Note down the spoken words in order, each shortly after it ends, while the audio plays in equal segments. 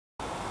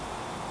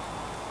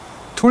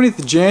20th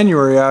of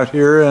January out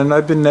here, and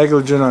I've been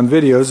negligent on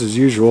videos as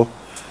usual.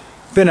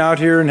 Been out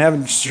here and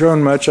haven't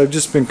shown much. I've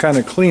just been kind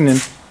of cleaning,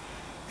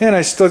 and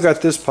I still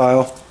got this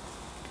pile.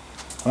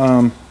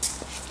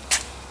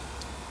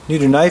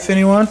 Need a knife,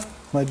 anyone?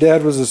 My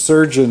dad was a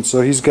surgeon, so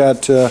he's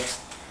got a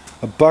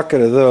bucket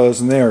of those,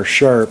 and they are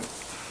sharp.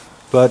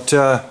 But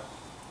yeah,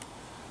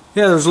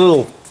 there's a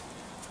little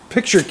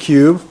picture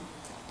cube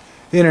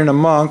in and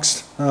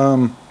amongst.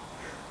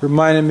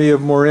 Reminded me of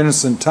more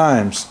innocent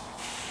times.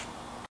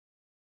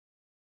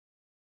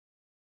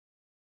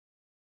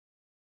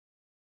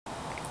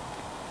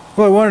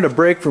 Well, I wanted a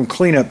break from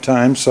cleanup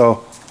time,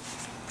 so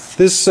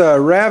this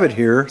rabbit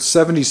here,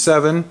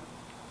 77,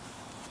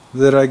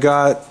 that I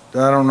got,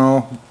 I don't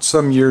know,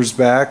 some years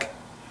back,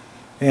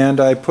 and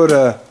I put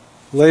a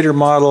later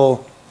model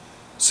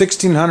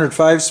 1600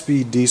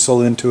 5-speed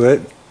diesel into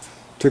it,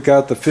 took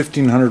out the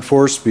 1500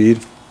 4-speed,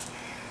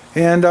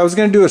 and I was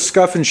going to do a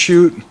scuff and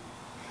shoot.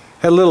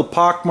 Had little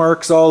pock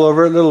marks all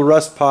over it, little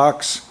rust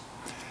pocks,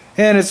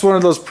 and it's one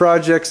of those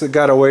projects that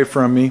got away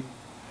from me.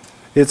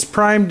 It's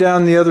primed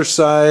down the other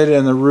side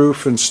and the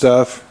roof and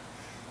stuff.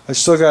 I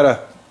still got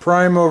to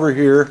prime over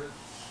here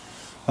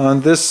on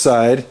this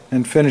side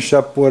and finish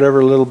up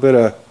whatever little bit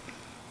of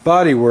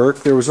body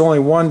work. There was only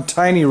one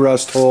tiny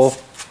rust hole,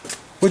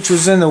 which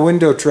was in the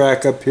window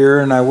track up here,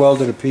 and I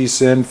welded a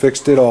piece in,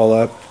 fixed it all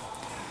up.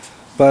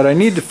 But I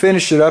need to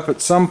finish it up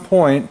at some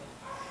point.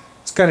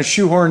 It's kind of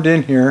shoehorned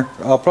in here.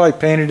 I'll probably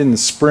paint it in the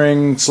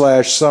spring /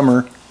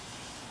 summer.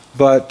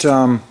 But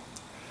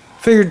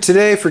figured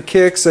today for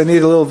kicks I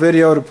need a little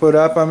video to put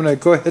up. I'm going to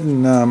go ahead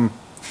and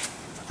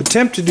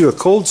attempt to do a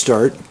cold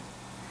start.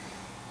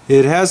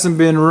 It hasn't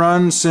been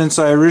run since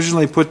I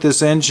originally put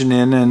this engine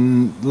in,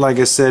 and like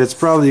I said,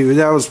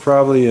 that was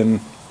probably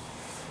in,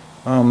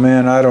 oh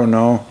man, I don't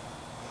know,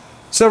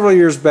 several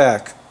years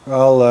back.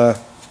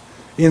 I'll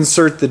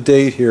insert the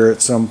date here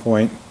at some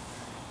point,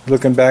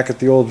 looking back at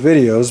the old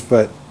videos,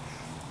 but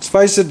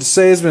suffice it to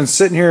say it's been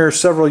sitting here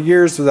several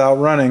years without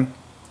running,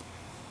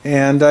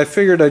 and I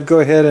figured I'd go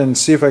ahead and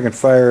see if I can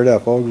fire it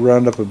up. I'll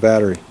round up a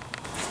battery.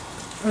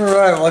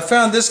 Alright, well, I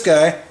found this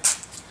guy.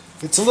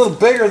 It's a little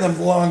bigger than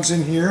belongs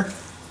in here,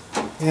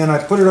 and I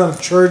put it on the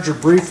charger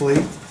briefly.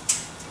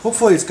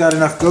 Hopefully it's got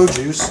enough go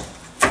juice.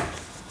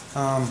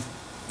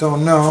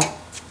 Don't know.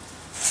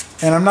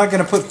 And I'm not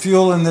going to put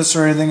fuel in this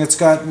or anything. It's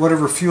got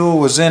whatever fuel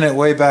was in it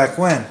way back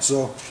when.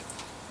 So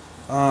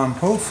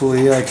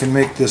hopefully I can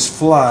make this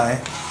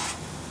fly.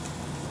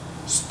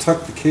 Just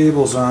tuck the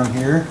cables on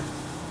here.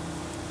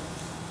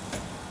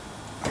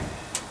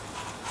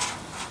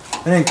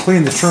 I didn't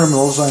clean the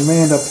terminals. I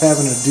may end up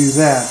having to do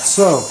that.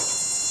 So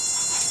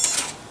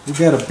we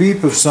got a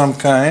beep of some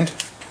kind.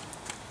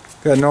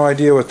 Got no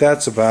idea what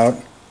that's about.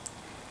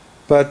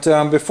 But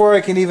before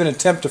I can even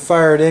attempt to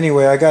fire it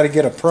anyway, I got to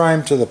get a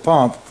prime to the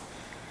pump,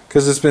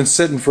 because it's been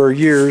sitting for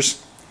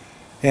years,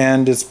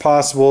 and it's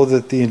possible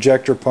that the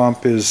injector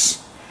pump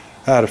is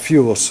out of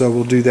fuel, so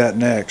we'll do that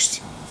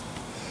next.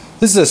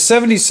 This is a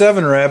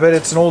 77 Rabbit.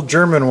 It's an old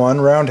German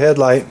one, round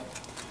headlight,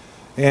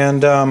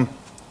 and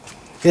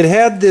it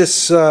had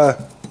this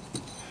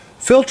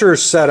filter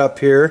set up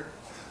here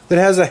that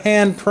has a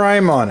hand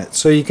prime on it,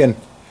 so you can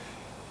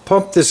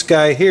pump this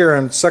guy here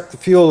and suck the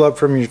fuel up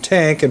from your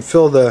tank and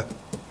fill the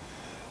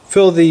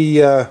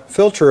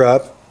filter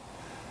up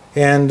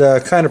and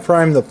kind of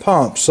prime the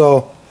pump.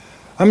 So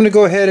I'm going to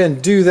go ahead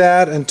and do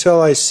that until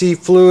I see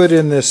fluid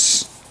in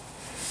this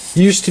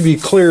used to be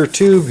clear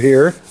tube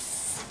here.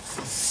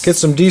 Get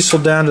some diesel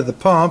down to the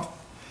pump,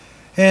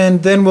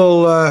 and then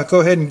we'll go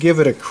ahead and give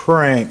it a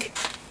crank.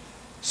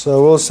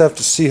 So we'll just have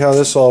to see how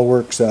this all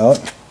works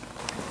out.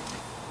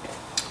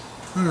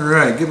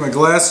 Alright, get my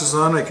glasses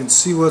on. I can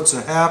see what's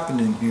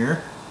happening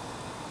here.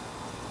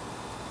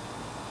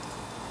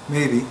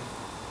 Maybe.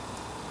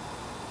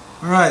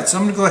 Alright, so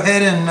I'm going to go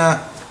ahead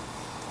and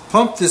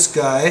pump this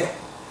guy.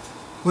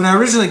 When I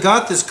originally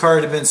got this car,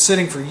 it had been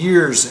sitting for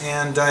years,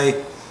 and I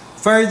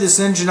fired this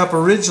engine up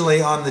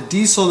originally on the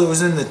diesel that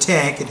was in the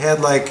tank. It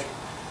had like,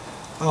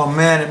 oh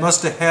man, it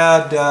must have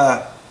had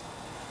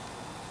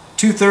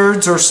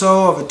 2/3 or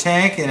so of a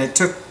tank, and it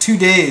took 2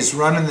 days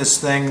running this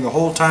thing the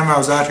whole time I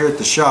was out here at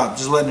the shop,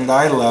 just letting it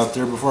idle out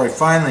there before I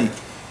finally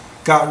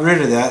got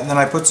rid of that, and then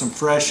I put some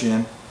fresh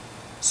in.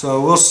 So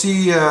we'll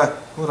see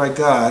what I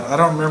got. I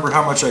don't remember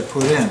how much I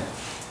put in.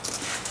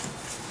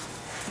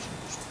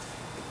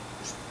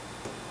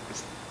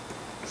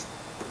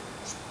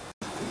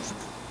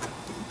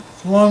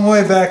 It's a long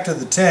way back to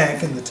the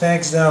tank, and the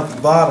tank's down at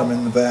the bottom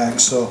in the back,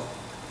 so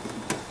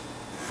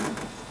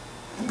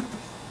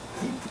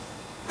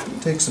it'll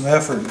take some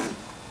effort.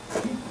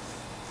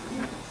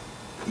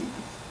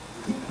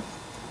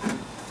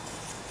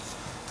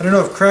 I don't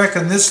know if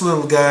cracking this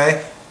little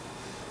guy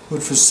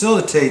would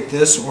facilitate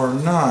this or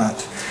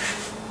not.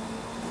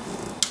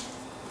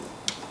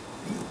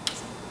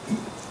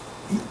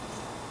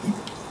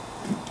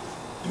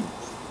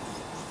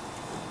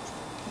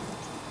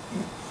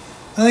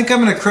 I think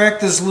I'm going to crack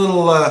this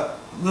little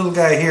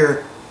guy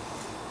here.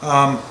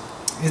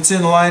 It's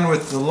in line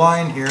with the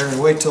line here, and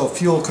wait till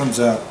fuel comes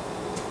out.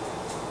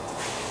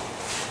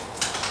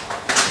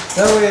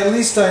 That way at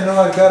least I know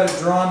I've got it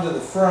drawn to the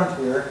front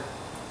here.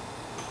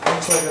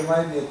 Looks like it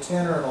might be a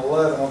 10 or an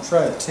 11. I'll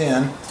try a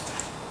 10.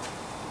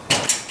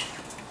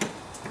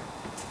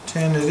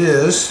 10 it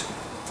is.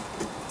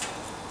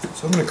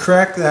 So I'm going to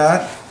crack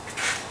that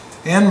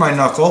and my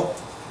knuckle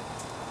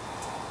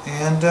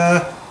and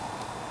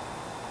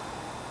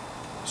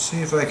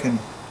see if I can.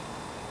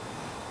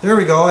 There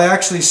we go. I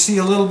actually see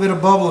a little bit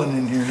of bubbling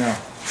in here now.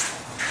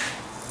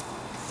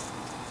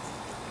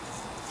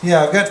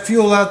 Yeah, I've got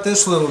fuel out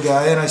this little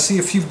guy and I see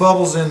a few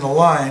bubbles in the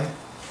line.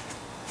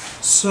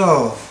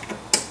 So,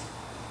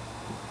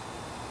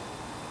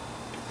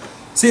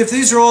 see, if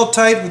these are all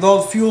tight with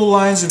all the fuel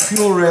lines and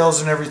fuel rails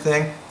and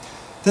everything,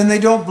 then they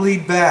don't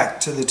bleed back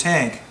to the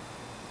tank.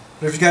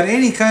 But if you've got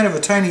any kind of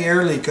a tiny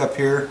air leak up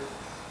here,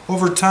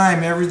 over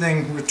time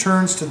everything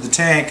returns to the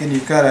tank and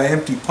you've got an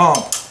empty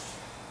pump.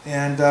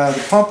 And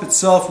the pump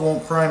itself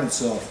won't prime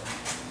itself.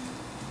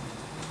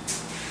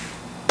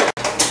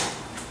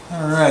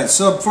 Alright,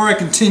 so before I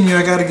continue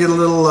I got to get a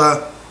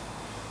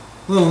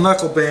little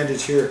knuckle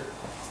bandage here.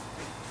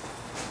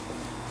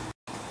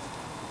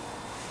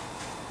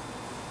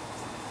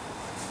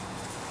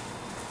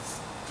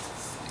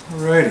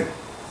 Alrighty.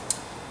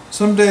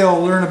 Someday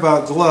I'll learn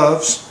about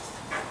gloves,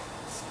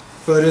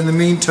 but in the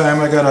meantime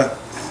I got a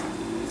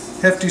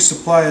hefty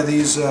supply of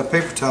these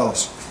paper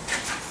towels.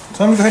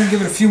 So I'm going to go ahead and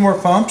give it a few more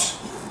pumps.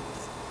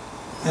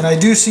 And I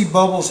do see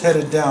bubbles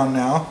headed down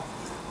now.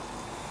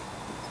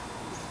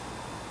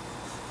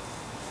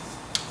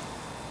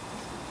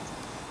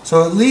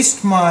 So at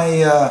least my,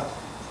 yeah,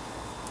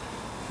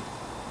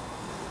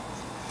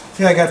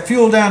 I got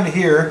fuel down to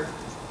here,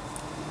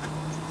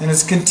 and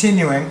it's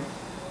continuing.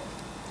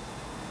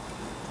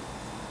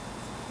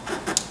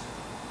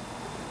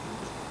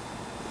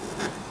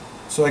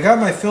 So I got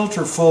my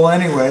filter full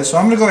anyway, so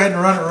I'm going to go ahead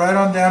and run it right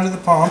on down to the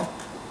pump.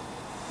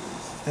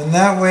 And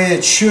that way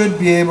it should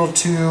be able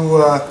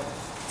to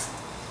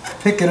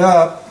pick it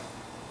up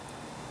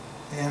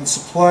and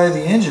supply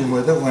the engine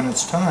with it when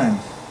it's time.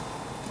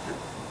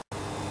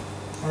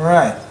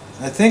 Alright,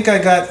 I think I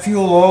got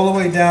fuel all the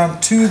way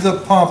down to the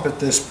pump at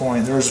this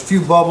point. There's a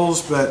few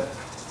bubbles, but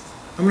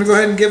I'm going to go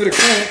ahead and give it a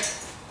crank.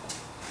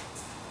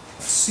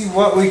 Let's see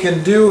what we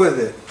can do with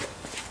it.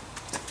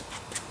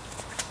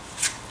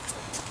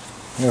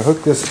 I'm going to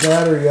hook this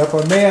battery up.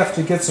 I may have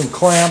to get some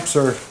clamps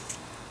or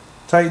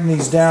tighten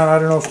these down. I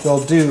don't know if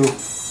they'll do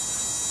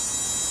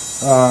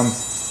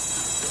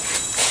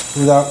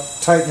without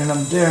tightening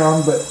them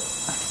down, but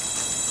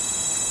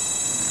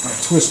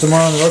I'll twist them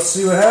on and let's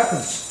see what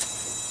happens.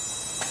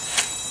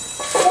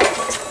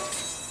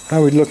 How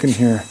are we looking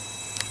here?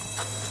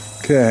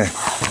 Okay.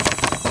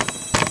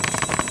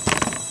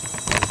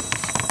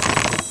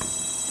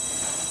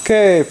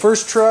 Okay,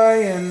 first try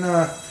in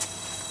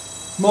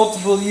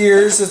multiple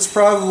years. It's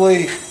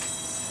probably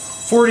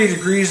 40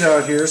 degrees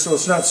out here, so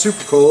it's not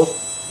super cold.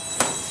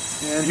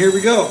 And here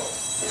we go.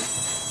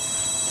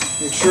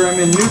 Make sure I'm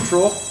in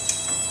neutral.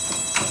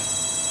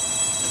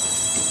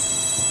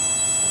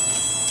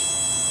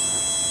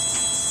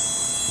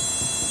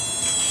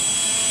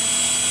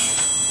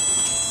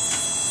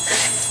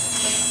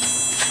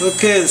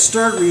 Okay, the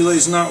start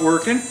relay's not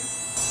working.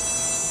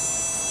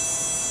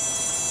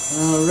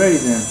 Alrighty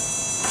then.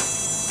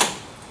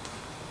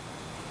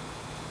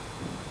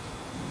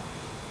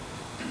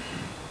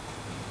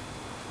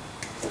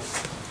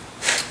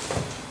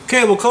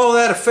 Okay, we'll call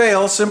that a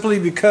fail simply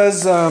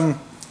because the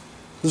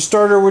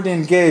starter wouldn't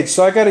engage.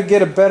 So I got to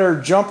get a better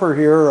jumper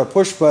here, or a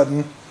push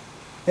button,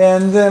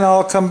 and then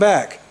I'll come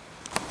back.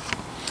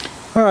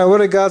 Alright,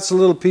 what I got's a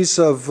little piece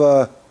of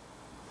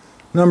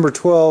number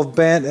 12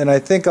 bent, and I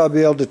think I'll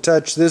be able to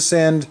touch this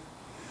end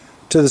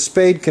to the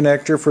spade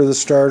connector for the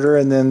starter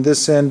and then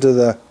this end to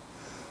the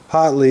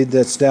hot lead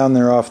that's down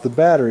there off the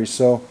battery.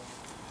 So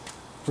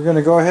we're going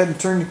to go ahead and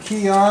turn the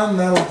key on.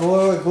 That'll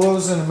glow. It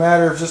glows in a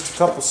matter of just a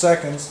couple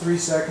seconds, 3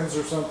 seconds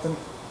or something.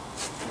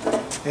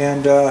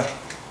 And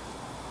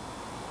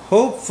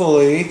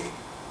hopefully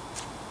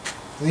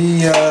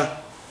the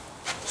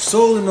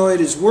solenoid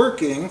is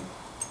working.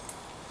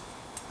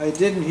 I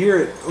didn't hear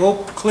it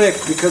click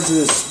because of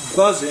this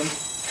buzzing.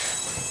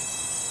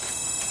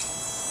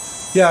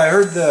 Yeah, I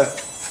heard the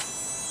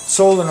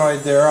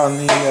solenoid there on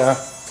the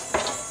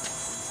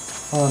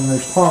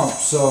pump,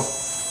 so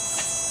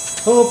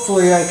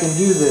hopefully I can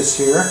do this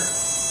here.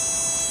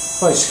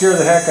 Probably scare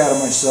the heck out of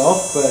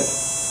myself, but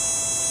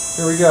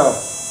here we go.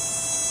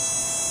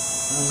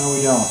 Oh, no,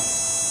 we don't.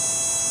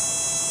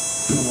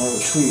 More of a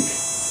tweak.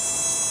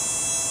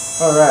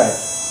 Alright.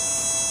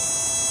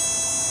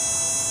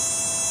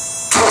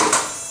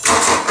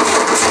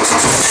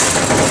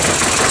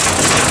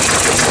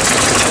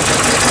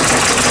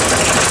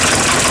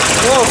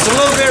 Well, it's a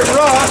little bit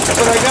rough,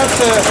 but I got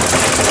the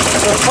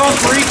pump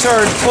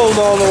retard pulled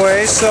all the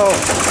way, so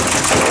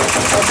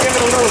I'll give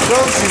it a little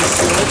go juice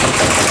to it.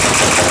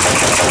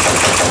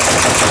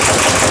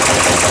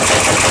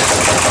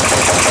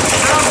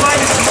 Sounds like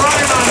it's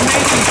running on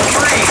maybe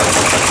 3.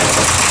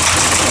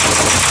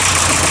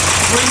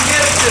 When you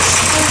get it to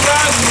smooth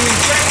out and the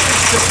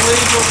injectors to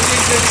bleed, we'll be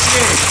in good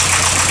shape.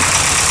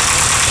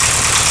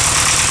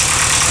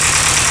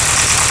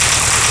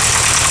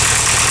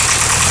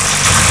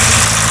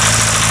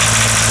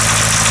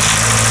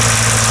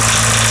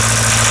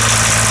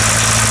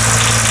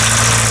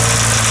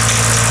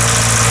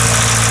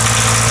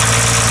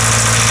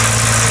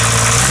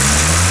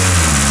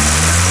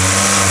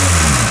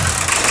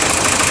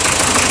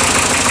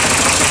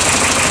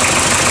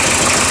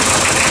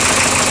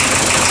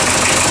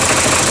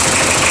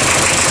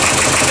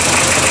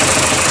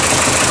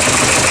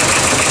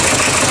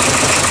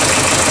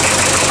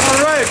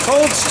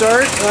 cold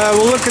start,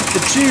 we'll look at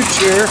the chooch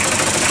here.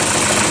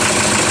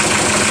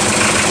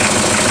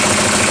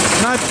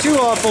 Not too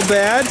awful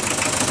bad.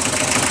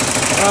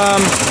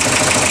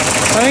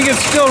 I think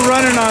it's still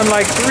running on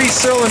like 3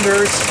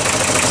 cylinders.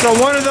 So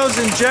one of those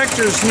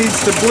injectors needs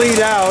to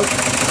bleed out.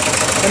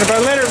 And if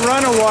I let it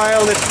run a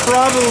while, it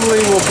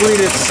probably will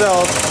bleed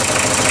itself.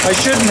 I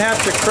shouldn't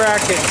have to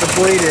crack it to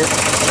bleed it.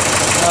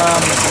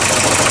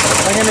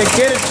 I'm going to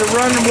get it to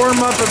run and warm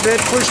up a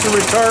bit, push the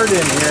retard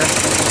in here.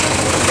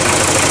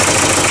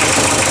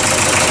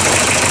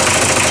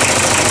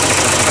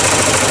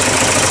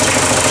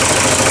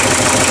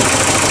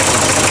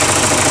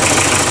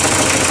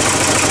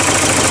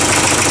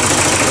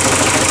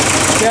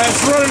 Yeah,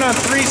 it's running on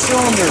 3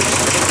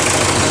 cylinders.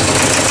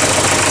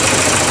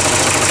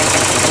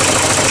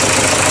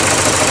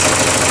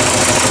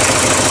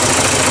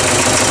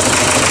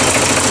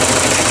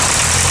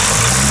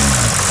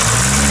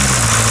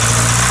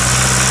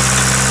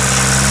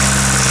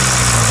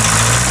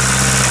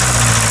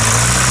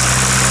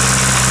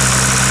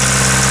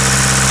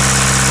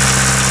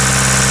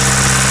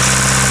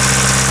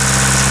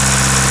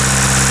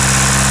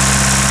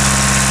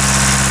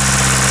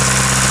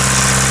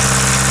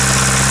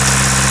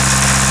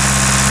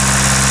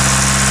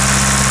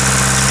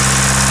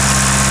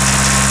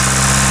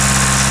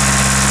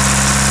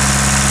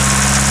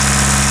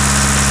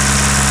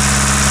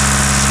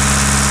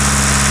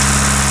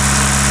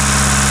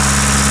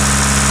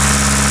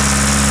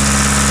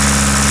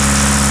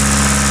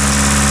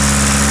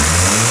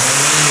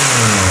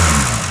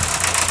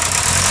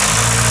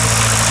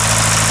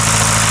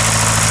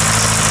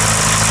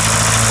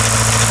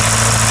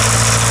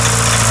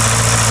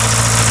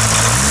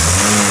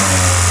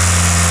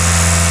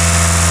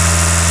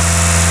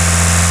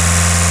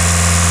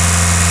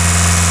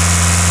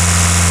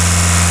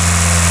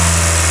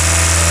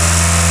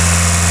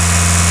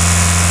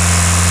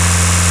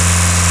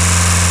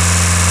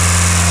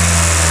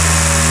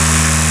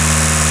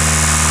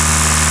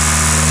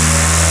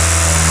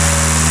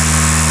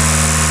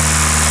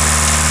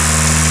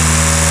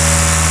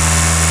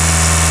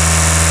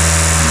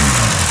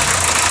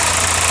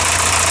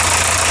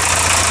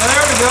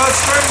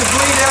 It's starting to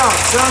bleed out.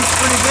 Sounds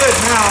pretty good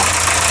now.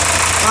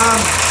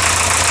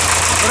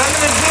 What I'm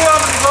going to do,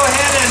 I'm going to go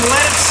ahead and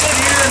let it sit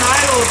here and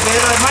idle a bit.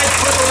 I might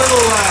put a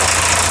little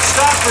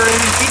stopper in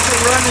and keep it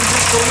running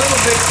just a little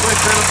bit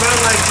quicker, about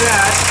like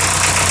that.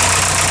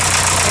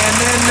 And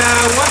then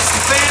once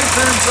the fan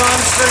turns on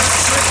and starts to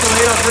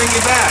circulate, I'll bring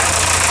you back.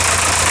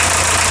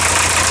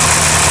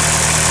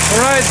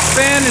 Alright, the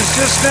fan is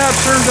just now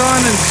turned on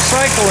and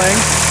cycling.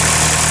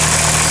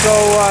 So,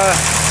 I'm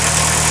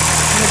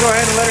going to go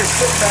ahead and let her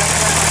sit back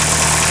down.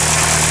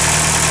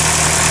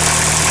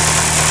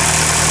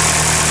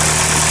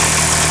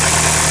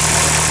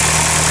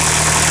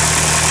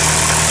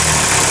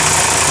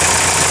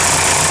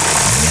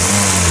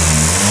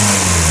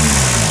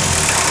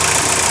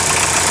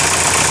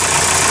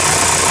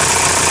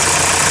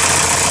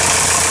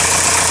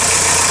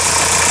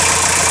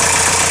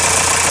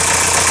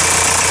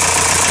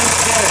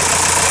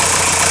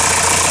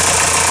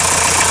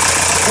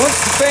 Once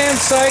the fan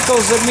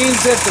cycles, it means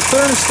that the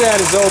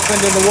thermostat is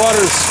opened and the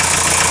water's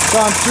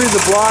gone through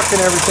the block and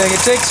everything.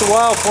 It takes a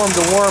while for them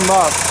to warm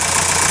up.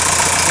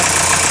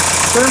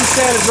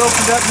 Thermostat is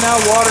opened up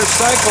now, water's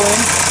cycling,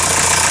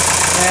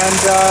 and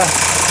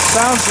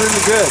sounds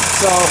really good.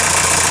 So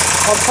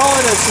I'll call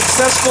it a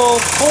successful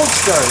cold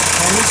start,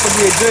 and this will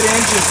be a good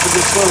engine for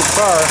this little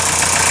car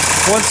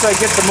once I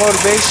get the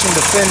motivation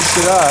to finish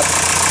it up.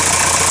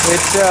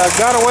 It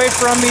got away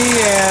from me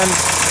and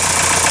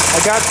I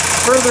got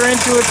further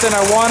into it than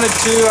I wanted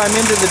to. I'm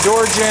into the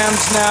door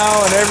jams now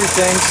and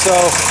everything, so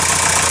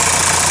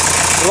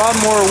a lot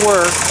more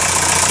work,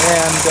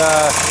 and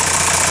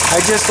I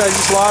just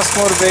lost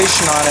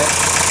motivation on it.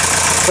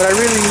 But I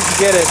really need to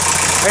get it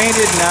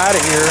painted and out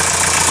of here,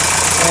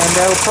 and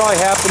that'll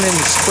probably happen in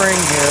the spring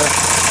here.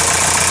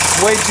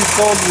 It's way too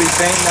cold to be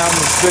painting out in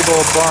this big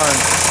old barn.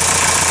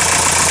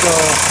 So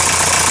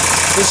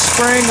this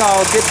spring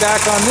I'll get back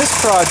on this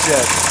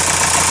project.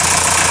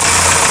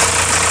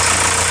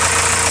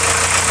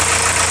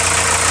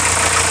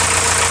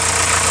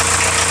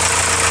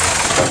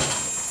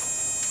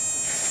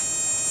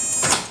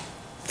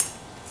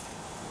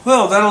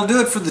 Well, that'll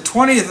do it for the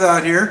 20th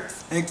out here.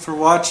 Thanks for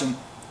watching.